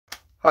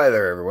Hi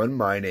there, everyone.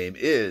 My name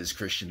is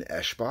Christian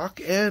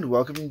Eschbach, and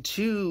welcome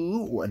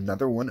to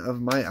another one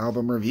of my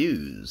album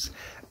reviews.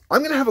 I'm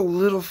going to have a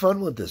little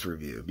fun with this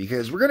review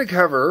because we're going to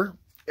cover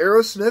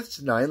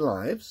Aerosmith's 9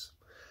 Lives,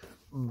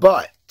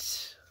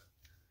 but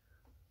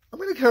I'm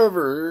going to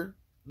cover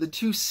the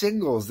 2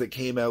 singles that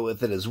came out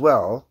with it as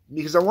well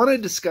because I want to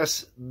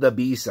discuss the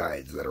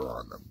B-sides that are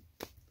on them.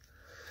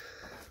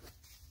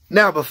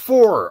 Now,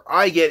 before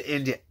I get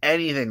into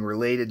anything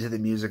related to the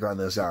music on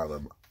this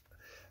album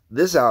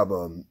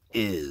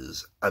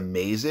is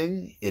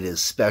amazing, it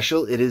is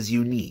special, it is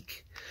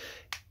unique.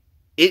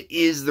 It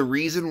is the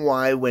reason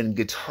why when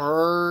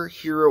Guitar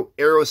Hero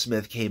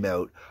Aerosmith came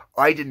out,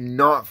 I did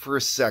not for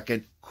a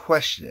second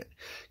question it.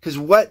 Because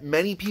what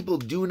many people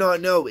do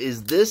not know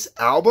is this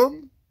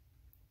album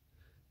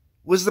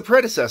was the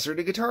predecessor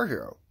to Guitar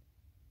Hero.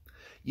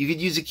 You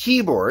could use a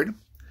keyboard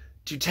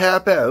to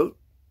tap out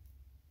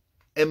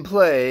and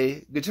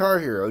play Guitar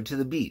Hero to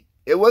the beat.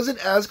 It wasn't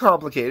as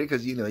complicated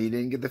because, you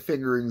didn't get the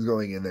fingerings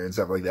going in there and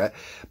stuff like that,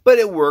 but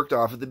it worked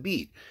off of the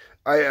beat.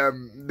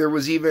 There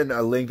was even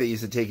a link that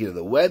used to take you to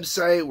the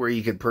website where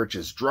you could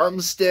purchase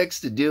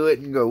drumsticks to do it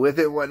and go with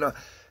it and whatnot.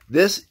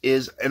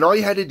 And all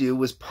you had to do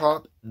was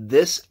pop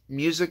this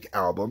music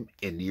album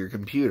into your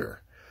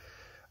computer.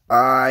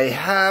 I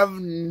have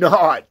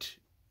not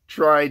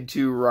tried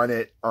to run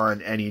it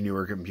on any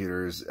newer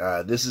computers.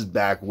 This is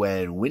back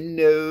when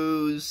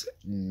Windows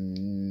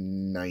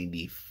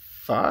 95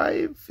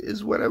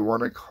 is what I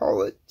want to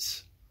call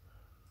it.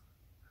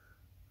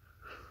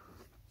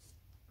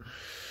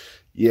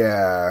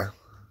 Yeah,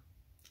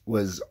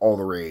 was all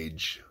the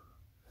rage.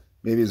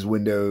 Maybe it's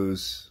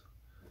Windows.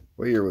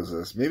 What year was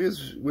this? Maybe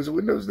was it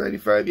Windows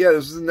 95? Yeah,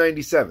 this was in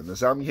 97.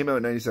 This album came out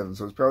in 97,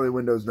 so it's probably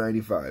Windows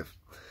 95.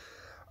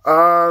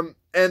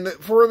 And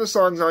 4 of the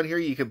songs on here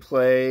you could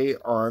play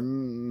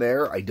on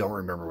there. I don't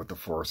remember what the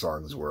 4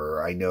 songs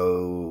were. I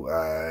know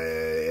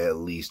at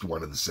least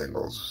one of the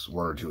singles,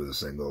 1 or 2 of the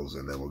singles,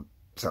 and then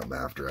something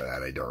after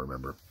that. I don't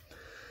remember.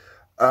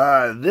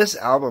 This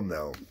album,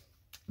 though,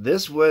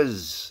 this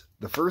was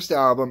the first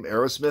album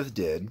Aerosmith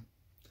did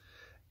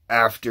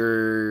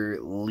after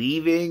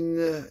leaving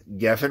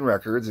Geffen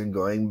Records and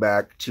going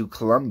back to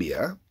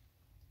Columbia.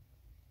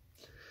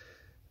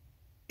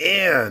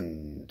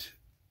 And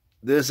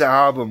this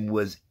album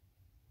was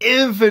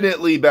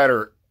infinitely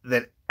better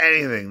than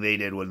anything they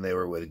did when they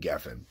were with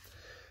Geffen.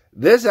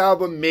 This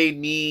album made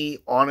me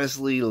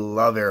honestly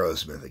love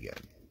Aerosmith again.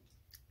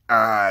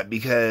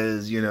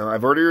 Because,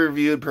 I've already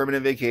reviewed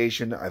Permanent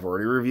Vacation. I've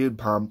already reviewed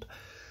Pump.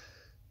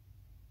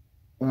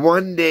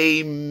 One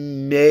day,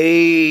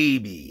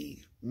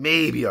 maybe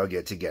I'll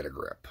get to Get a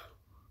Grip.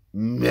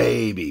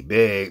 Maybe.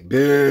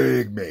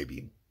 Big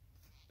maybe.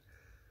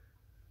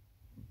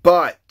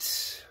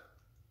 But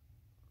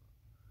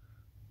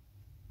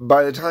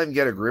by the time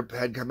Get a Grip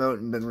had come out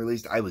and been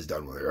released, I was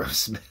done with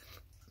Aerosmith.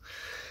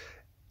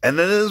 And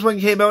then this one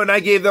came out and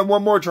I gave them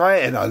one more try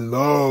and I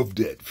loved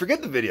it.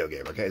 Forget the video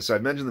game, okay? So I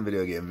mentioned the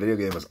video game. The video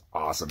game was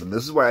awesome. And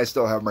this is why I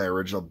still have my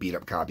original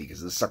beat-up copy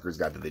because this sucker's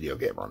got the video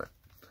game on it.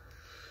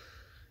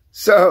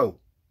 So,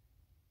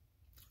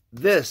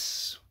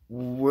 this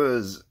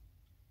was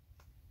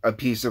a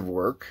piece of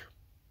work.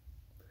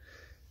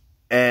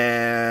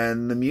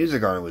 And the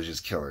music on it was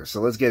just killer.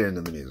 So let's get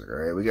into the music, all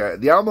right?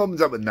 The album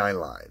opens up with 9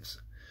 Lives.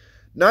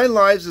 9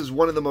 Lives is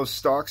one of the most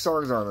stock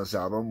songs on this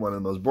album, one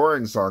of the most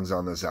boring songs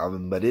on this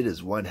album, but it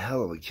is one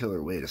hell of a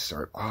killer way to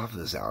start off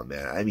this album,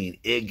 man. I mean,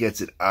 it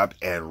gets it up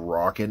and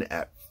rocking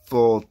at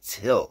full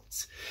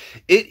tilt.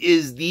 It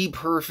is the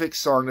perfect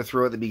song to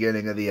throw at the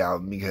beginning of the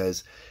album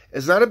because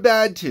it's not a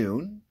bad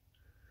tune.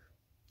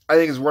 I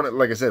think it's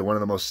like I said, one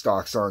of the most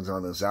stock songs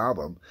on this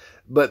album,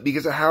 but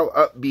because of how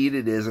upbeat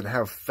it is and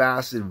how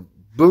fast and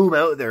boom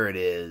out there it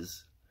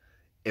is,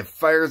 it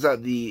fires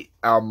up the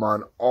album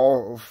on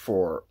all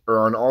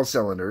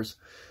cylinders.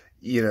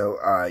 You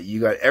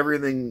got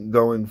everything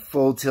going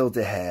full tilt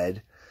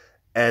ahead.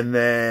 And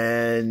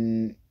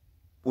then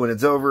when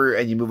it's over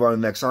and you move on to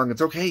the next song,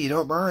 it's okay. You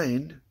don't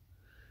mind.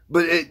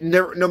 But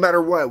no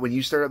matter what, when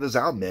you start up this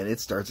album, man, it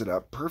starts it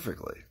up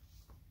perfectly.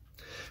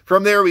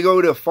 From there, we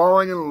go to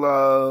Falling in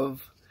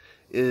Love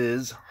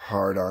is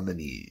Hard on the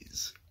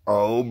Knees.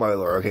 Oh, my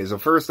Lord. Okay, so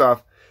first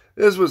off,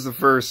 this was the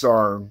first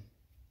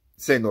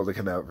single to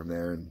come out from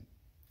there, and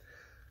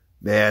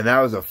man,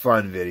 that was a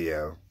fun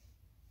video.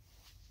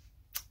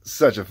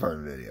 Such a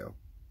fun video.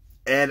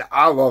 And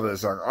I love this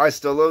song. I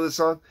still love this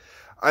song.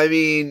 I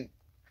mean,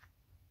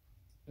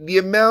 the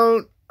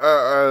amount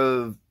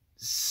of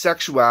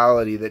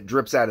sexuality that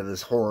drips out of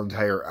this whole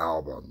entire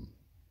album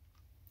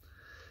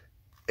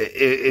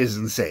is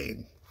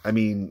insane. I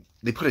mean,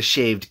 they put a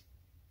shaved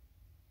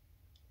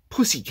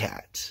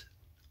pussycat.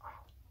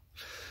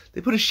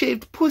 They put a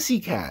shaved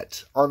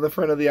pussycat on the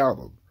front of the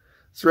album,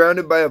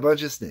 surrounded by a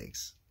bunch of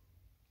snakes.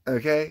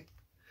 Okay?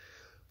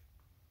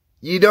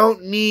 You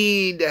don't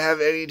need to have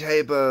any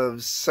type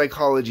of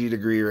psychology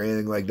degree or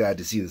anything like that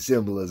to see the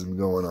symbolism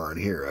going on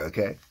here,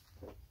 okay?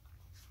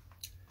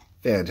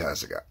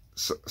 Fantastic.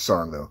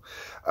 song, though.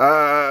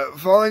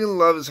 Falling in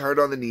Love is Hard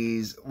on the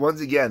Knees.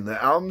 Once again,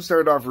 the album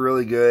started off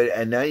really good,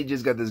 and now you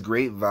just got this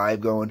great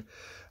vibe going.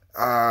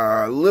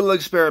 A little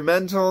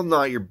experimental,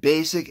 not your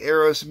basic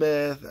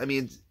Aerosmith. I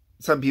mean,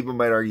 some people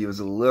might argue it's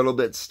a little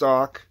bit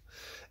stock.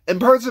 And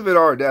parts of it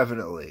are,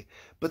 definitely.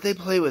 But they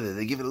play with it.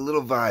 They give it a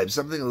little vibe,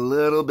 something a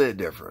little bit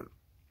different.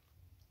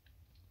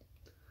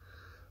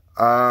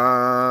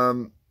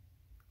 After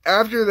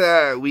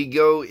that, we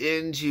go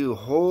into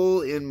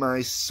Hole in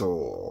My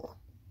Soul.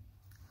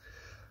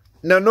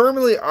 Now,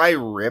 normally I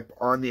rip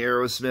on the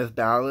Aerosmith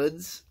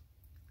ballads,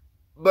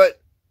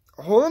 but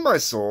Hole in My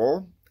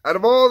Soul, out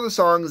of all the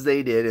songs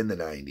they did in the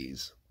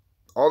 90s,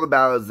 all the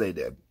ballads they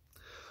did,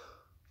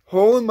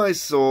 Hole in My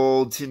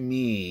Soul, to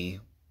me,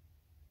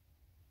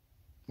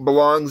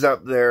 belongs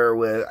up there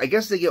with, I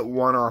guess they get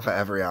one off of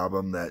every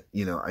album that,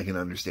 you know, I can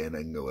understand, I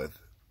can go with.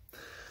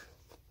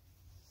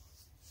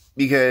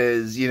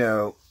 Because, you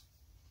know,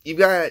 you've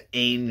got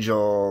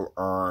Angel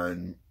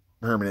on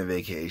Permanent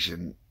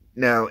Vacation.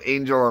 Now,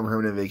 Angel on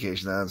Permanent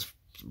Vacation, that's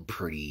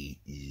pretty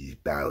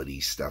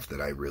ballady stuff that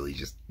I really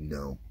just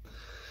know.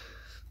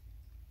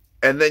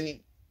 And then,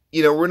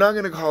 you know, we're not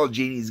going to call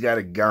Janie's Got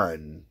a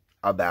Gun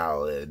a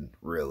ballad,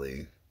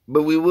 really.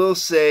 But we will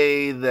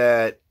say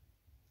that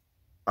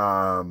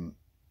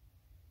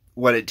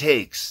What It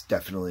Takes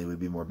definitely would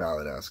be more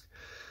ballad-esque.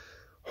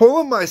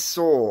 Hole in My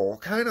Soul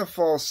kind of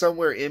falls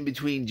somewhere in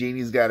between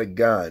Janie's Got a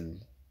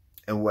Gun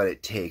and What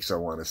It Takes, I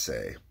want to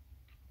say.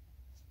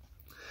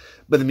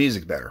 But the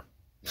music better.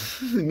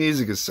 The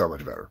music is so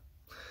much better.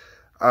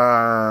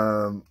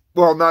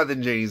 Well, not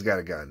than Janie's Got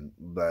a Gun,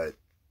 but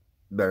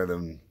better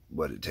than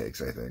What It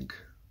Takes, I think.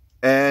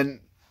 And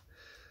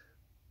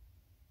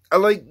I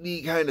like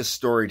the kind of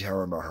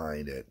storytelling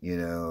behind it, you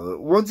know.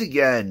 Once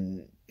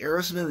again,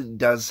 Aerosmith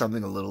does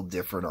something a little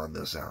different on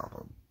this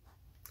album.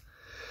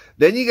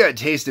 Then you got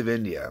Taste of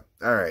India.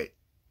 All right.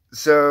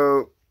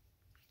 So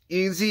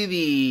you can see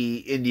the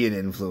Indian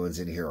influence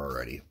in here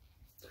already.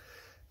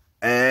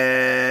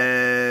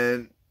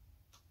 And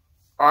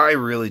I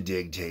really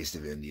dig Taste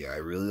of India. I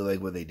really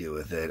like what they do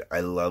with it. I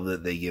love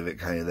that they give it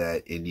kind of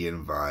that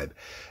Indian vibe.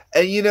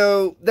 And, you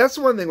know, that's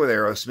one thing with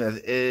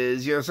Aerosmith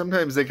is, you know,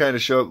 sometimes they kind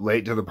of show up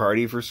late to the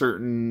party for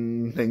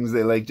certain things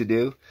they like to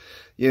do.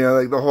 You know,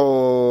 like the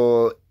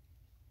whole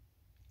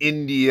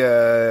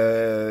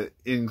India,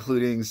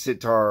 including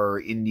sitar,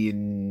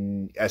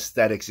 Indian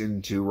aesthetics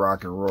into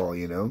rock and roll,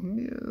 you know.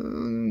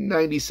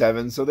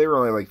 97, so they were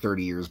only like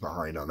 30 years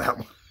behind on that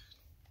one.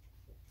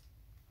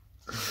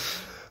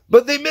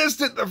 But they missed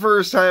it the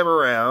first time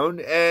around,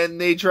 and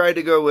they tried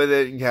to go with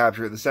it and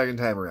capture it the second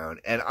time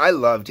around. And I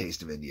love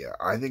Taste of India.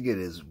 I think it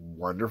is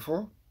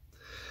wonderful.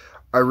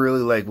 I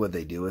really like what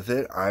they do with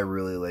it. I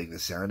really like the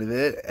sound of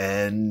it,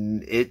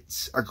 and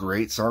it's a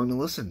great song to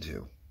listen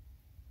to.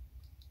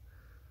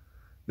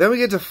 Then we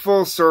get to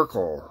Full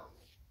Circle.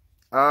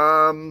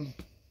 Full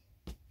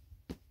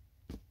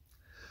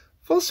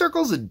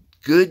Circle's a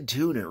good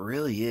tune, it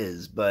really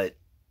is, but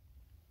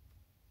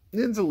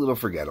it's a little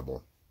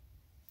forgettable.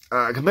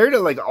 Compared to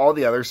like all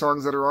the other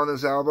songs that are on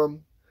this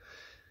album,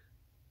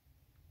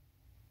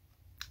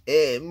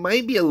 it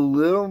might be a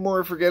little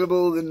more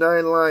forgettable than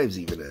Nine Lives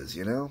even is,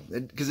 you know?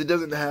 Because it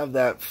doesn't have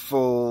that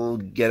full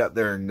get up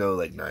there and go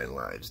like Nine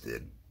Lives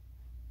did.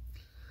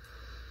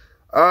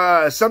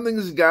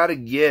 Something's Gotta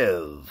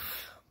Give.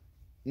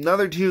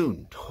 Another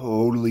tune.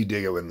 Totally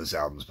dig it when this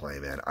album's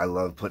playing, man. I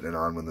love putting it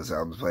on when this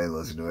album's playing and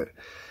listening to it.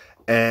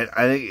 And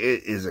I think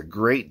it is a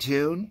great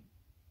tune.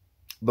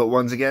 But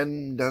once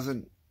again,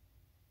 doesn't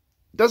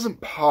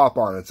pop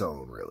on its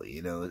own, really.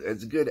 You know,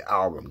 it's a good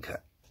album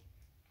cut.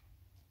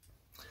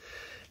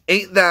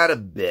 Ain't That a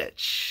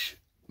Bitch.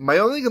 My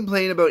only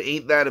complaint about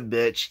Ain't That a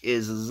Bitch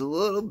is a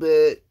little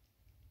bit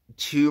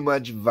too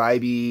much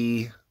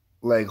vibey,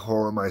 like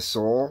Hole in My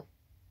Soul.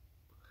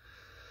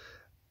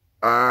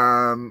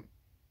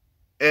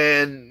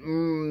 And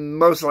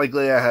most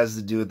likely it has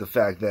to do with the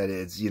fact that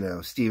it's, you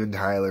know, Steven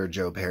Tyler,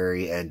 Joe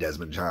Perry, and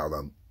Desmond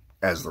Child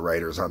as the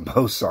writers on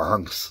both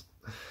songs.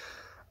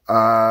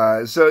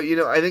 So, you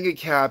know, I think it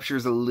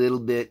captures a little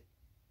bit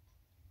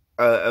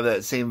of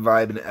that same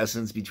vibe and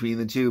essence between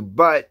the two,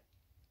 but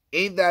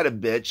Ain't That a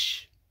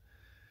Bitch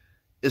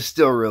is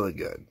still really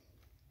good.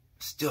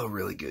 Still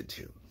really good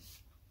too.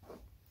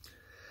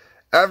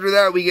 After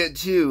that, we get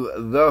to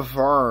The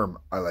Farm.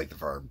 I like The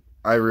Farm.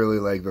 I really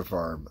like The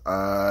Farm.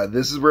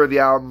 This is where the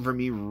album for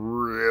me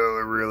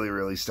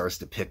really starts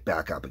to pick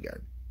back up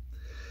again.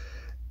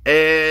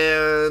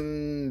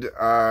 And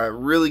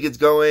really gets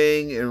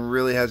going and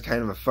really has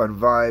kind of a fun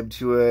vibe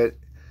to it.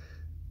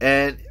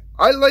 And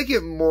I like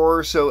it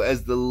more so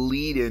as the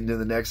lead into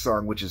the next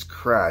song, which is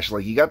Crash.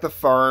 Like, you got The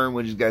Farm,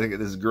 which has got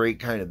this great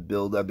kind of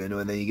build up into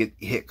it, and then you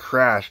hit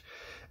Crash.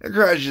 And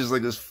Crash is just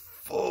like this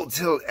full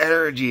tilt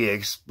energy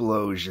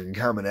explosion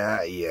coming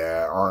at you,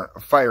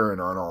 firing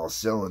on all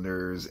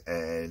cylinders,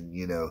 and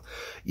you know,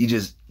 you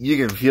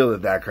can feel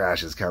that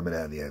Crash is coming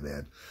at you,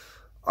 man.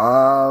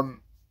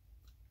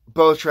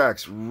 Both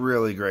tracks,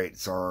 really great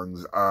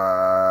songs.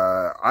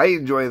 I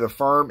enjoy The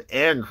Farm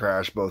and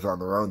Crash both on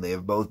their own. They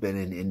have both been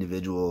in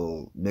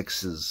individual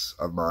mixes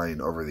of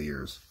mine over the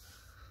years.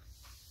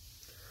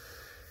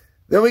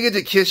 Then we get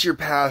to Kiss Your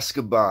Past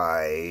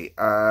Goodbye.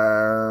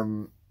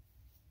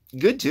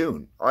 Good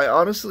tune.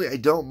 I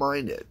don't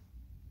mind it.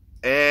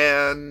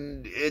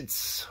 And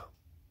it's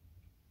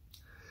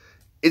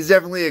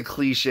definitely a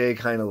cliche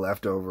kind of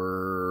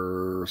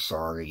leftover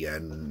song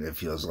again, it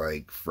feels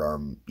like,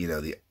 from,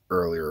 the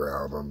earlier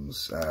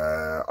albums.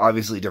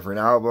 Obviously different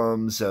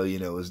albums, so,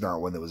 it was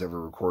not one that was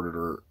ever recorded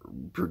or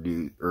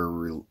produced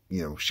or,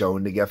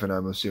 shown to Geffen,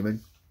 I'm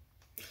assuming.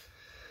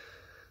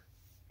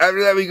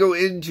 After that, we go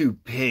into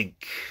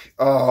Pink.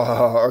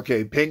 Oh,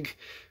 okay. Pink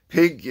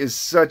is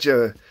such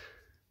a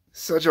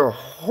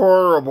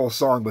horrible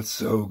song, but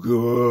so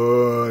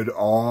good.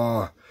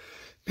 Oh,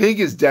 Pink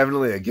is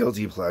definitely a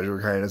guilty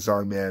pleasure kind of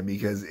song, man,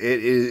 because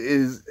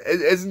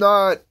it's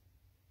not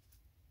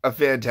a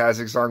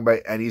fantastic song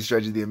by any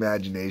stretch of the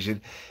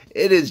imagination.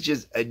 It is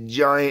just a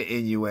giant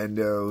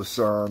innuendo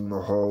song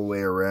the whole way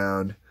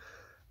around.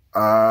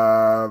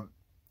 I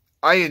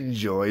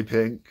enjoy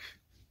Pink.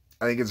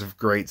 I think it's a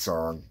great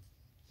song.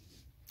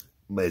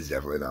 But it's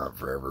definitely not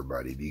for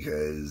everybody,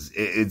 because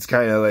it's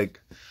kind of like,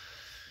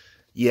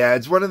 yeah,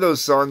 it's one of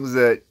those songs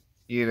that,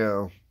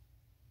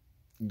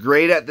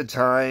 great at the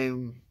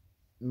time,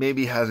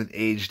 maybe hasn't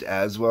aged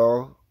as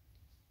well.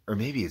 Or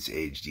maybe it's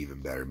aged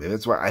even better. Maybe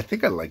that's why I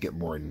think I like it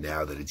more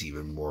now that it's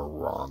even more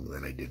wrong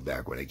than I did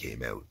back when it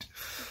came out.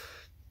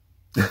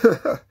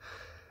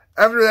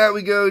 After that,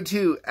 we go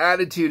to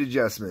Attitude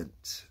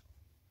Adjustment.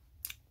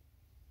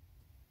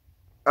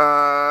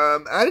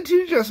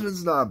 Attitude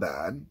Adjustment's not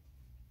bad.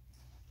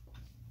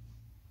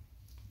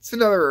 It's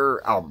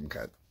another album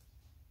cut.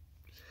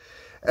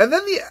 And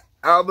then the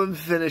album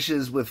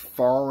finishes with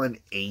Fallen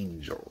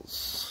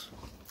Angels.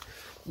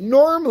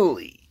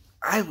 Normally,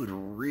 I would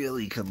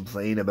really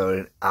complain about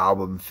an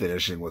album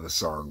finishing with a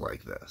song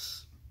like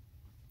this.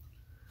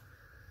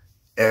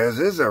 As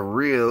this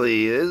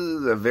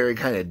is a very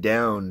kind of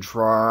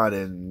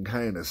downtrodden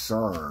kind of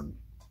song.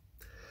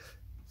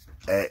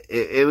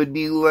 It would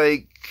be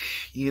like,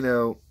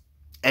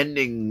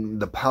 ending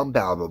the Pump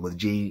album with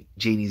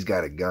Janie's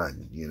Got a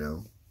Gun,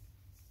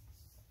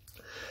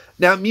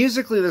 Now,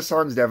 musically, this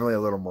song's definitely a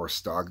little more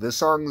stock. This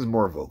song's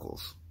more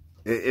vocals.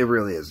 It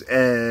really is.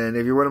 And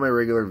if you're one of my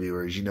regular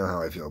viewers, you know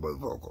how I feel about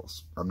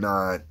vocals. I'm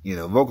not,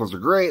 vocals are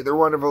great, they're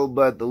wonderful,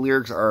 but the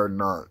lyrics are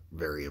not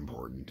very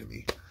important to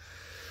me.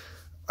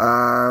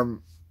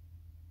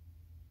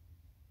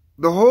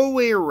 The whole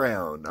way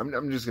around,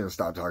 I'm just going to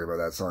stop talking about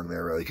that song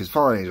there, really, because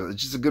Fallen Angel,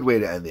 it's just a good way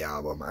to end the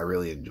album. I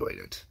really enjoyed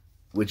it,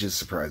 which is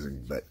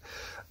surprising. But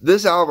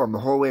this album, the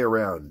whole way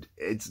around,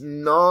 it's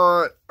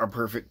not a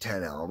perfect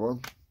 10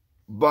 album,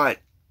 but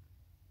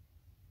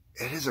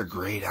it is a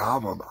great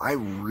album. I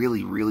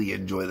really, really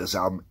enjoy this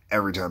album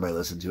every time I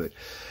listen to it.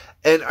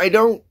 And I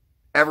don't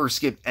ever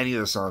skip any of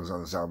the songs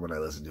on this album when I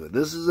listen to it.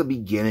 This is a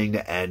beginning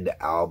to end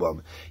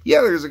album. Yeah,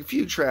 there's a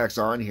few tracks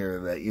on here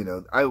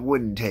that, I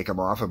wouldn't take them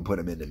off and put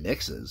them into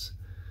mixes.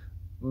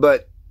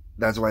 But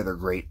that's why they're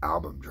great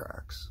album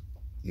tracks,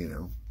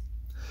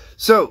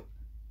 So,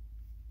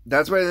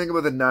 that's what I think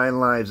about the 9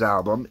 Lives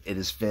album. It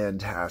is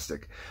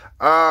fantastic.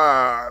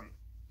 My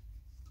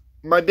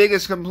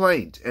biggest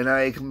complaint, and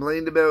I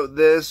complained about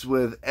this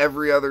with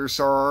every other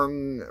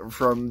song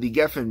from the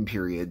Geffen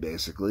period,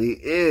 basically,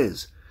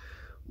 is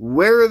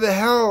where the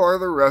hell are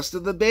the rest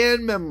of the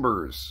band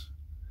members?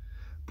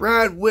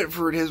 Brad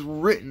Whitford has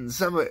written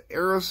some of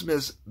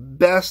Aerosmith's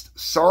best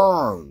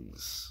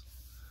songs.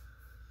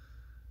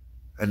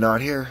 And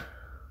not here.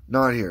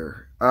 Not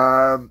here.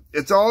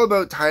 It's all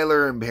about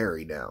Tyler and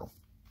Perry now.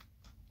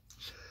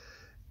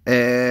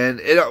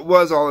 And it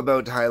was all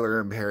about Tyler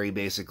and Perry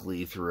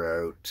basically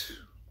throughout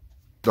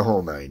the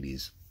whole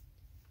 90s.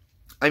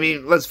 I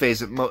mean, let's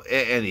face it, and the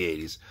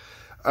 80s.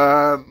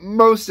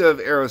 Most of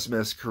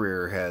Aerosmith's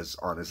career has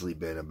honestly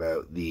been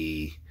about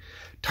the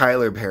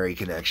Tyler Perry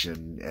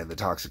connection and the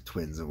Toxic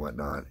Twins and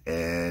whatnot.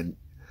 And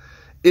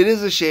it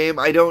is a shame.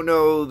 I don't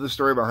know the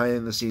story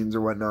behind the scenes or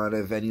whatnot,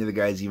 if any of the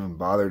guys even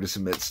bothered to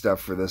submit stuff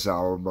for this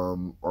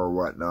album or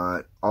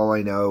whatnot. All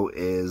I know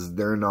is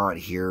they're not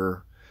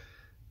here.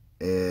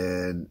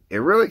 And it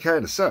really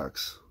kind of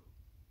sucks.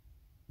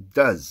 It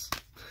does.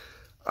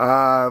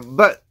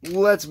 But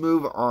let's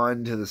move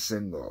on to the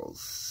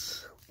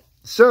singles.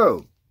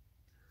 So,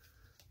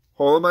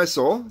 Hole in My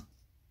Soul.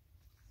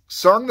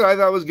 Song that I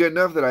thought was good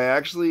enough that I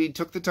actually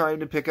took the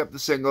time to pick up the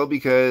single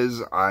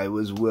because I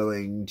was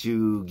willing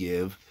to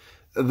give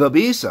the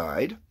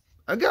B-side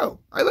a go.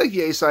 I like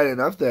the A-side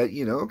enough that,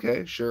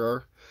 okay,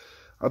 sure.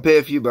 I'll pay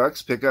a few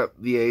bucks, pick up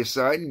the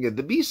A-side, and get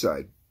the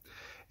B-side.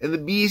 And the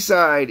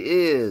B-side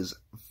is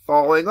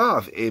Falling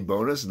Off, a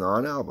bonus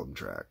non-album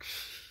track.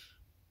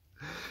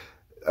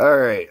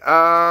 Alright,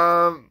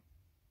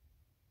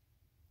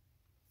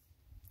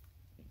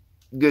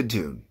 good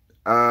tune.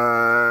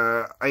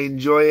 I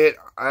enjoy it.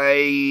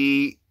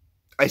 I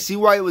see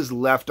why it was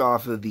left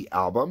off of the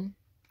album.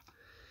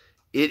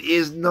 it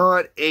is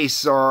not a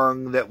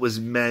song that was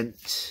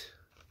meant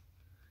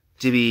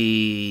to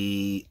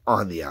be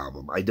on the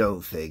album. I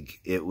don't think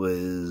it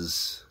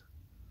was.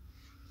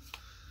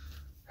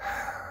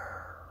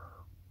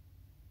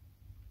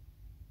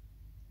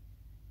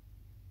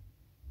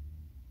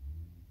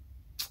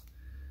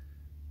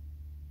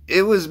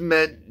 It was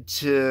meant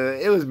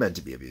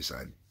to be a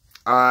B-side.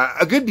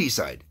 A good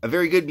B-side. A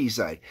very good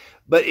B-side.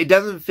 But it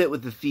doesn't fit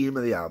with the theme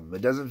of the album.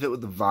 It doesn't fit with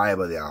the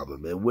vibe of the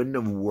album. It wouldn't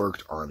have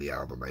worked on the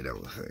album, I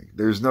don't think.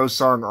 There's no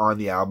song on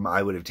the album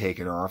I would have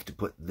taken off to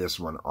put this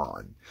one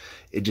on.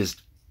 It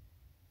just,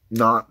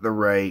 not the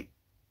right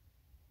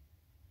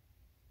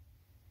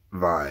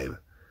vibe.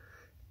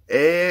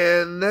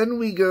 And then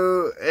we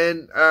go,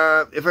 and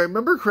if I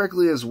remember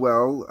correctly as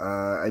well,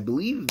 I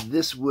believe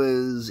this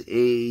was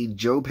a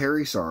Joe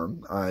Perry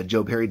song.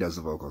 Joe Perry does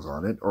the vocals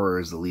on it, or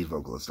is the lead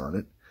vocalist on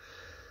it.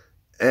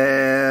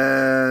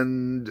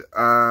 And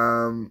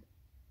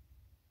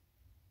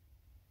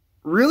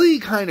really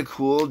kind of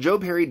cool. Joe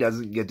Perry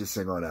doesn't get to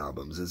sing on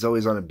albums. It's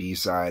always on a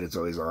B-side. It's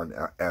always on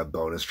a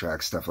bonus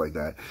track, stuff like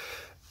that.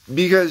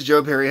 Because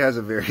Joe Perry has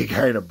a very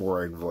kind of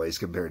boring voice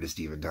compared to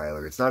Steven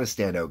Tyler. It's not a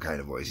standout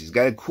kind of voice. He's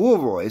got a cool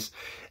voice,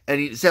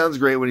 and he sounds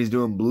great when he's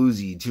doing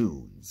bluesy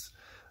tunes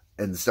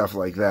and stuff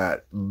like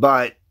that.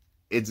 But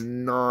it's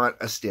not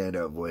a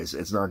standout voice.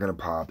 It's not going to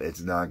pop.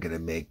 It's not going to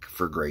make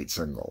for great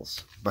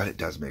singles. But it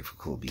does make for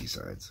cool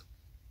B-sides.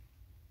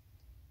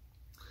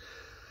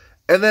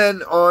 And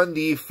then on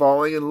the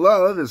Falling in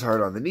Love is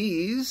Hard on the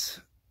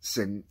Knees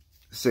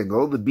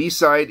single, the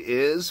B-side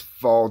is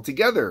Fall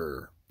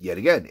Together. Yet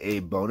again,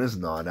 a bonus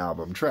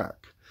non-album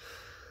track.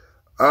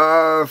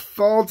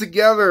 Fall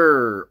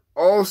Together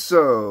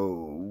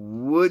also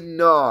would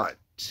not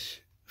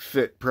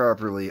fit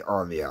properly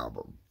on the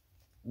album,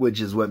 which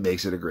is what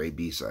makes it a great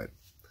B-side.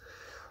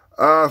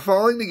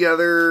 Falling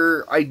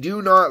Together, I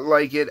do not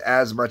like it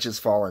as much as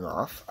Falling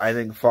Off. I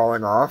think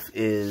Falling Off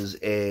is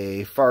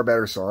a far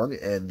better song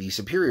and the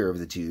superior of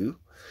the two.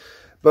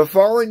 But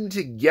Falling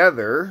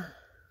Together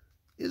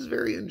is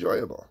very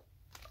enjoyable.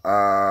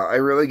 I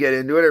really get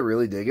into it. I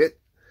really dig it.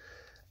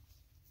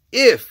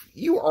 If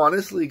you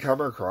honestly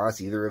come across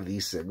either of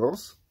these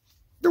singles,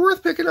 they're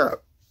worth picking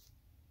up.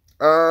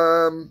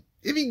 If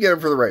you can get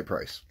them for the right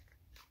price.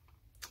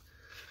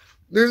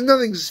 There's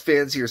nothing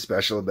fancy or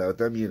special about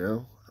them, you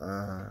know.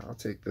 I'll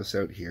take this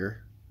out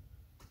here.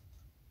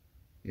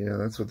 You know,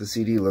 that's what the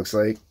CD looks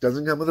like.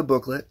 Doesn't come with a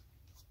booklet.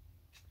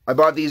 I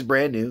bought these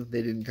brand new.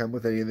 They didn't come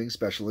with anything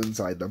special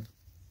inside them.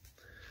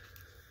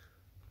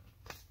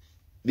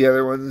 The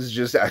other one's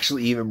just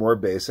actually even more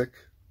basic.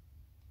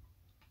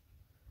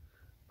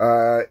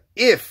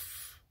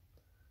 If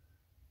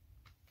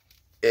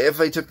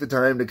I took the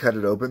time to cut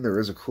it open, there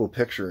is a cool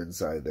picture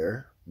inside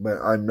there. But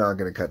I'm not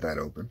going to cut that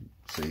open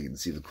so you can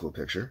see the cool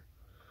picture.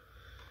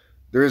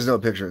 There is no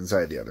picture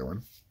inside the other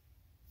one.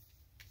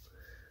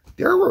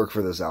 The artwork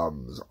for this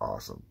album is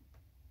awesome.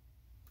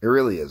 It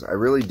really is. I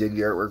really dig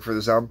the artwork for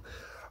this album.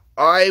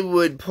 I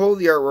would pull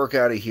the artwork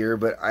out of here,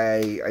 but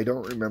I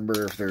don't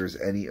remember if there's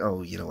any...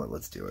 Oh, you know what?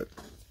 Let's do it.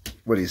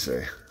 What do you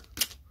say?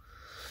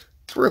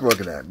 It's worth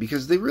looking at,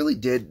 because they really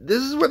did...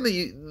 This is when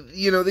they,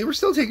 you know, they were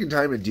still taking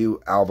time to do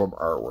album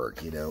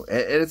artwork, you know?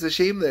 And it's a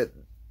shame that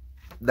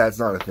that's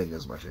not a thing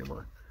as much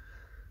anymore.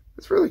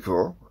 It's really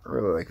cool. I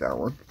really like that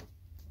one.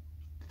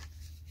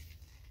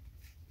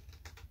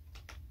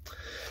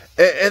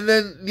 And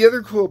then the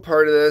other cool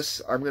part of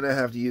this, I'm going to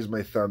have to use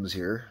my thumbs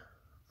here.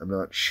 I'm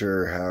not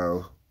sure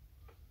how...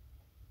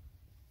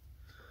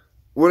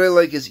 What I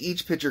like is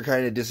each picture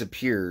kind of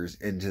disappears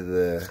into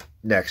the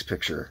next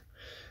picture.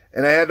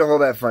 And I had to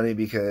hold that funny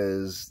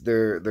because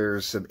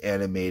there's some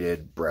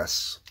animated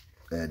breasts.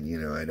 And, you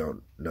know, I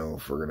don't know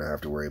if we're going to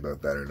have to worry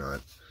about that or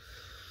not.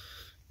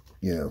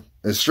 You know,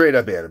 it's straight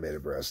up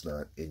animated breasts,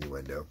 not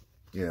innuendo.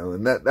 You know,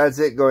 and that's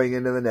it going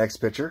into the next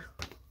picture.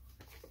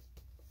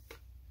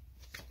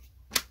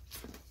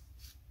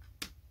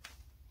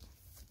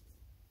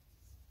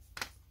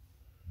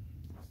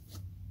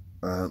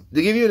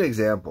 To give you an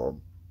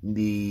example,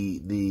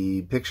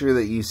 the picture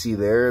that you see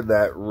there,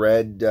 that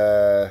red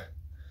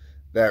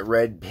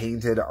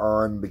painted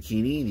on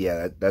bikini,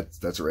 yeah,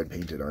 that's a red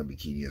painted on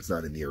bikini. It's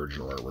not in the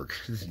original artwork.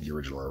 The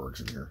original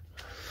artwork's in here.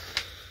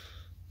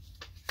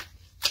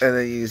 And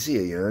then you see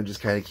it, you know, it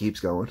just kind of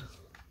keeps going.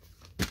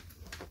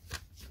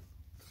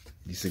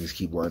 These things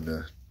keep wanting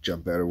to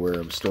jump out of where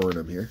I'm storing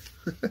them here.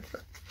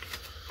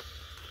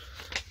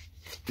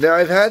 Now,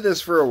 I've had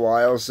this for a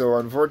while, so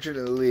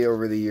unfortunately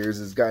over the years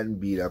it's gotten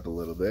beat up a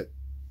little bit.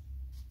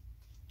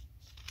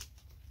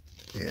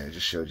 Yeah, I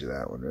just showed you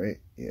that one, right?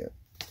 Yeah.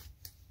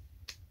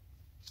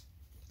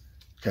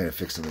 Kind of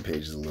fixing the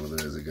pages a little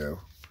bit as I go.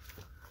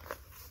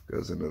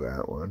 Goes into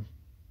that one.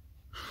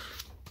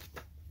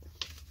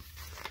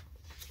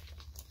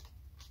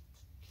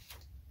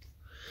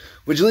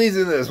 Which leads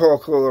into this whole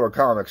cool little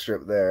comic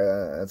strip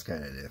there. That's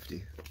kind of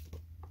nifty.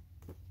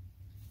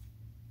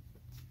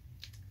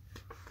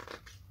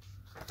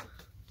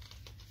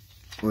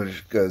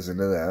 Which goes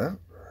into that.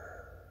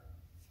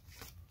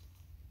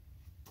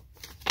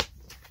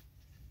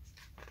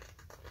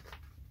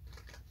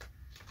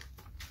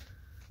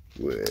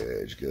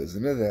 which goes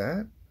into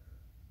that.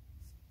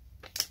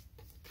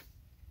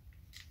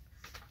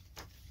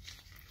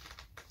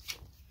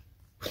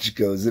 Which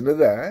goes into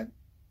that.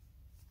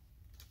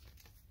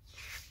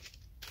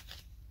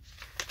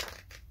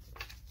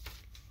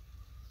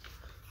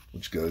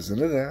 Which goes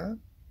into that.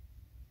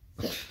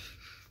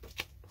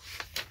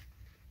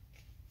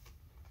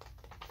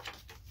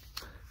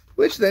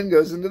 Which then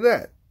goes into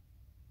that.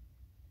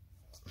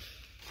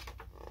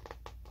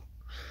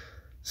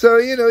 So,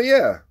 you know,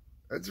 yeah.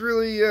 It's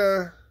really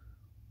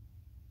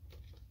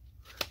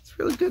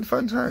good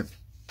fun time.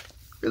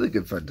 Really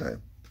good fun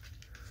time.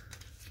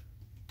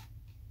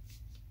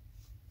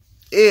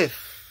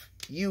 If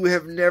you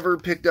have never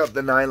picked up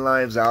the 9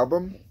 Lives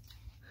album,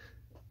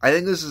 I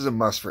think this is a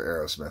must for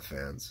Aerosmith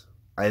fans.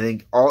 I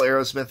think all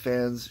Aerosmith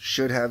fans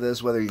should have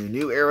this, whether you're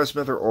new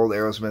Aerosmith or old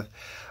Aerosmith.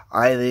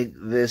 I think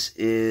this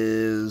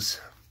is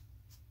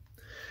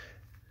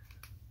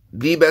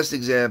the best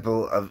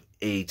example of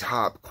a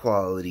top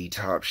quality,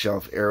 top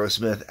shelf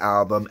Aerosmith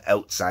album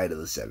outside of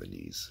the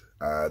 70s.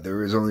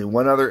 There is only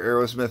one other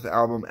Aerosmith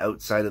album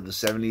outside of the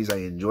 70s. I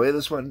enjoy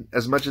this one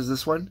as much as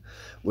this one,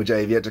 which I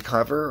have yet to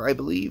cover, I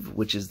believe,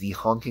 which is the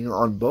Honking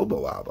on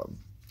Bobo album.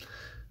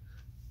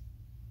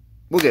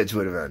 We'll get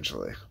to it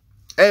eventually.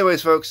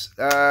 Anyways, folks,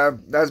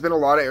 that's been a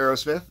lot of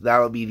Aerosmith.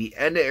 That'll be the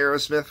end of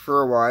Aerosmith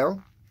for a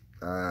while.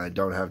 I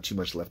don't have too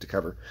much left to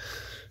cover.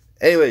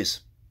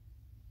 Anyways,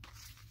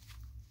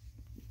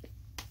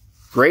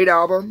 great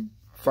album,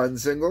 fun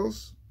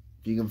singles.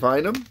 If you can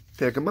find them,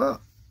 pick them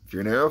up. If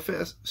you're an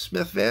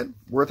Aerosmith fan,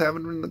 worth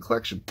having in the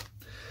collection.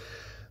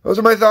 Those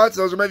are my thoughts.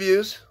 Those are my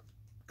views.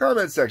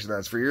 Comment section,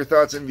 that's for your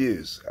thoughts and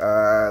views.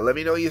 Let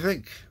me know what you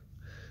think.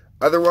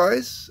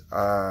 Otherwise,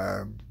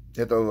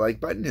 hit the like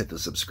button, hit the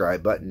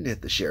subscribe button,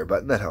 hit the share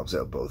button. That helps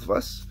out both of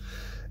us.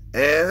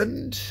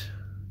 And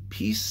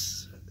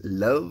peace,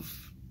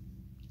 love,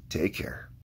 take care.